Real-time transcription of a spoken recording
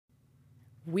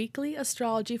Weekly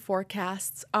astrology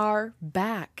forecasts are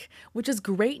back, which is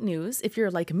great news if you're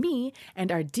like me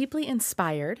and are deeply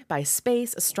inspired by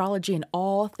space, astrology, and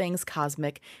all things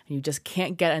cosmic, and you just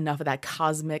can't get enough of that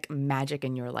cosmic magic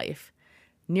in your life.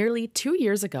 Nearly 2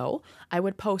 years ago, I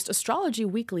would post Astrology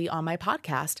Weekly on my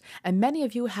podcast, and many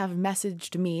of you have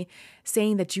messaged me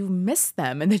saying that you miss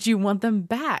them and that you want them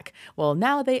back. Well,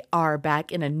 now they are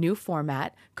back in a new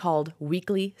format called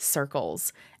Weekly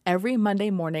Circles. Every Monday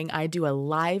morning, I do a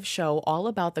live show all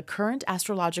about the current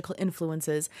astrological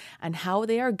influences and how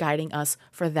they are guiding us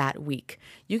for that week.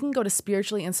 You can go to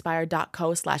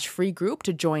spirituallyinspired.co/free group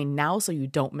to join now so you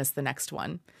don't miss the next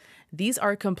one. These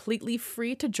are completely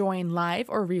free to join live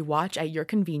or rewatch at your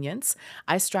convenience.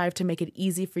 I strive to make it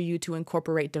easy for you to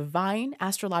incorporate divine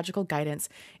astrological guidance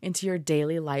into your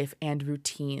daily life and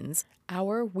routines.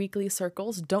 Our weekly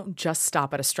circles don't just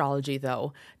stop at astrology,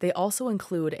 though. They also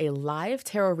include a live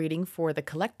tarot reading for the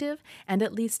collective and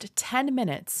at least 10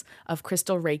 minutes of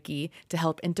crystal Reiki to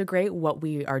help integrate what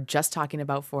we are just talking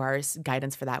about for our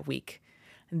guidance for that week.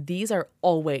 These are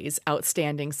always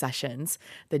outstanding sessions,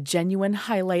 the genuine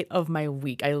highlight of my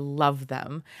week. I love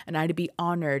them, and I'd be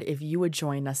honored if you would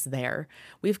join us there.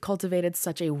 We've cultivated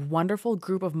such a wonderful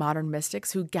group of modern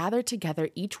mystics who gather together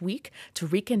each week to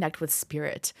reconnect with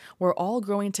spirit. We're all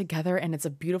growing together, and it's a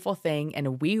beautiful thing,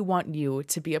 and we want you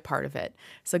to be a part of it.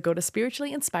 So go to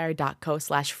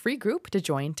spirituallyinspired.co/free group to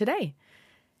join today.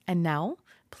 And now,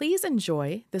 please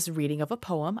enjoy this reading of a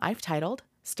poem I've titled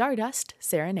Stardust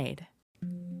Serenade.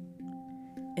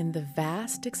 In the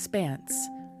vast expanse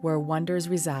where wonders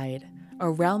reside,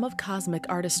 a realm of cosmic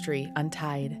artistry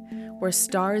untied, where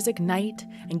stars ignite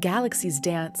and galaxies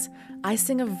dance, I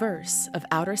sing a verse of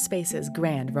outer space's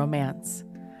grand romance.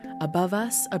 Above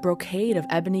us, a brocade of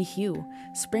ebony hue,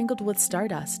 sprinkled with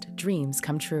stardust, dreams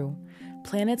come true.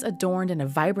 Planets adorned in a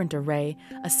vibrant array,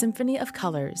 a symphony of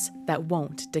colors that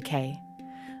won't decay.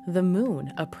 The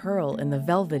moon, a pearl in the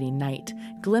velvety night,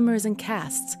 glimmers and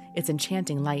casts its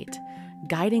enchanting light,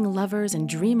 guiding lovers and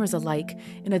dreamers alike.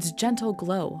 In its gentle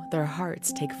glow, their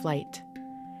hearts take flight.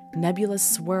 Nebulous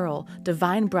swirl,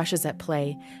 divine brushes at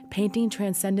play, painting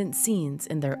transcendent scenes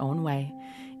in their own way.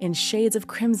 In shades of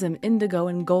crimson, indigo,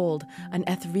 and gold, an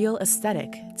ethereal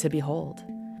aesthetic to behold.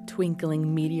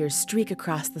 Twinkling meteors streak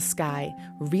across the sky,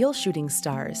 real shooting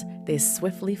stars, they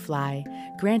swiftly fly,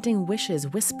 granting wishes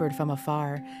whispered from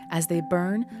afar, as they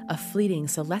burn a fleeting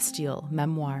celestial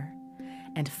memoir.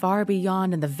 And far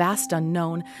beyond in the vast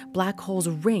unknown, black holes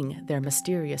ring their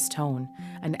mysterious tone,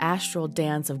 an astral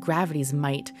dance of gravity's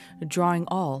might, drawing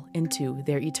all into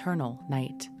their eternal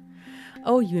night.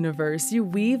 O universe, you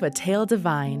weave a tale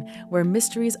divine, where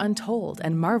mysteries untold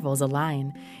and marvels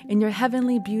align. In your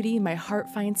heavenly beauty, my heart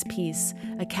finds peace,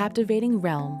 a captivating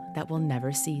realm that will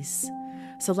never cease.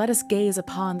 So let us gaze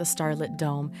upon the starlit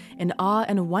dome, in awe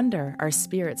and wonder our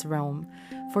spirits roam.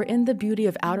 For in the beauty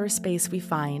of outer space we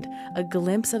find a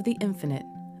glimpse of the infinite,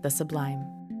 the sublime.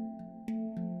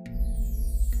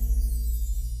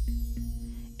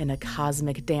 In a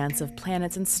cosmic dance of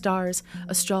planets and stars,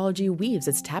 astrology weaves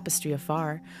its tapestry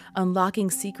afar, unlocking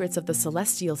secrets of the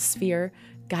celestial sphere,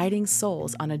 guiding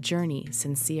souls on a journey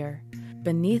sincere.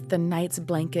 Beneath the night's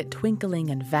blanket,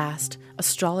 twinkling and vast,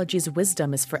 astrology's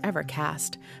wisdom is forever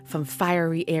cast. From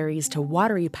fiery Aries to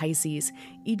watery Pisces,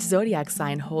 each zodiac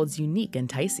sign holds unique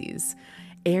entices.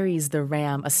 Aries the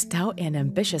ram, a stout and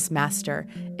ambitious master,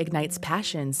 ignites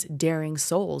passions, daring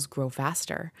souls grow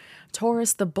faster.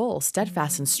 Taurus the bull,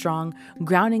 steadfast and strong,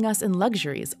 grounding us in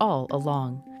luxuries all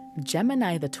along.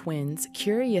 Gemini the twins,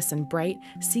 curious and bright,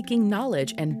 seeking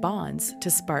knowledge and bonds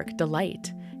to spark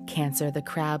delight. Cancer the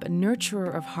crab,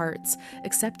 nurturer of hearts,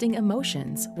 accepting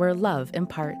emotions where love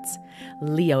imparts.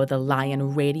 Leo the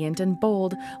lion, radiant and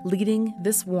bold, leading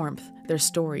this warmth, their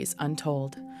stories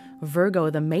untold. Virgo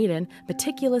the maiden,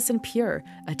 meticulous and pure,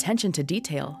 attention to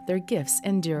detail, their gifts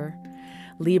endure.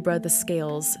 Libra the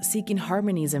scales, seeking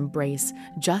harmony's embrace,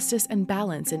 justice and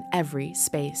balance in every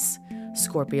space.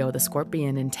 Scorpio the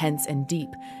scorpion, intense and deep,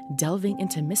 delving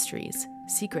into mysteries,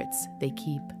 secrets they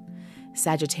keep.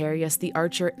 Sagittarius the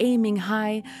archer, aiming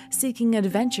high, seeking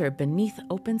adventure beneath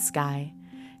open sky.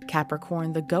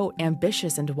 Capricorn the goat,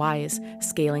 ambitious and wise,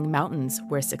 scaling mountains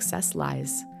where success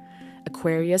lies.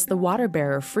 Aquarius the water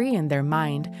bearer, free in their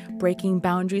mind, breaking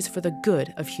boundaries for the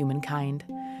good of humankind.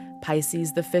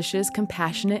 Pisces the fishes,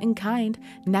 compassionate and kind,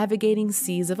 navigating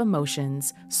seas of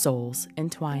emotions, souls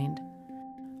entwined.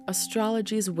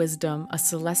 Astrology's wisdom, a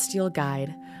celestial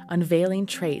guide, unveiling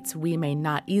traits we may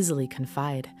not easily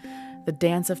confide. The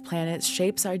dance of planets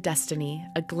shapes our destiny,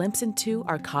 a glimpse into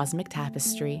our cosmic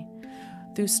tapestry.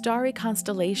 Through starry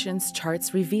constellations,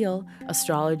 charts reveal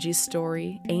astrology's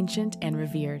story, ancient and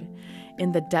revered.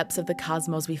 In the depths of the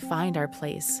cosmos, we find our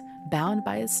place, bound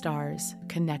by its stars,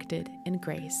 connected in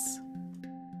grace.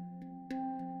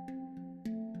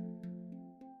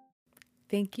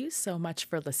 Thank you so much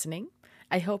for listening.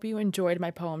 I hope you enjoyed my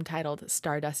poem titled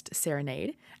Stardust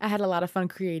Serenade. I had a lot of fun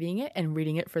creating it and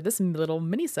reading it for this little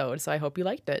mini-sode, so I hope you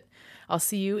liked it. I'll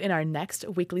see you in our next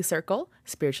weekly circle,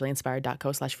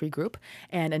 spirituallyinspired.co/free group.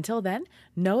 And until then,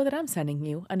 know that I'm sending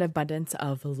you an abundance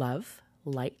of love,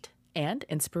 light, and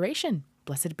inspiration.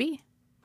 Blessed be.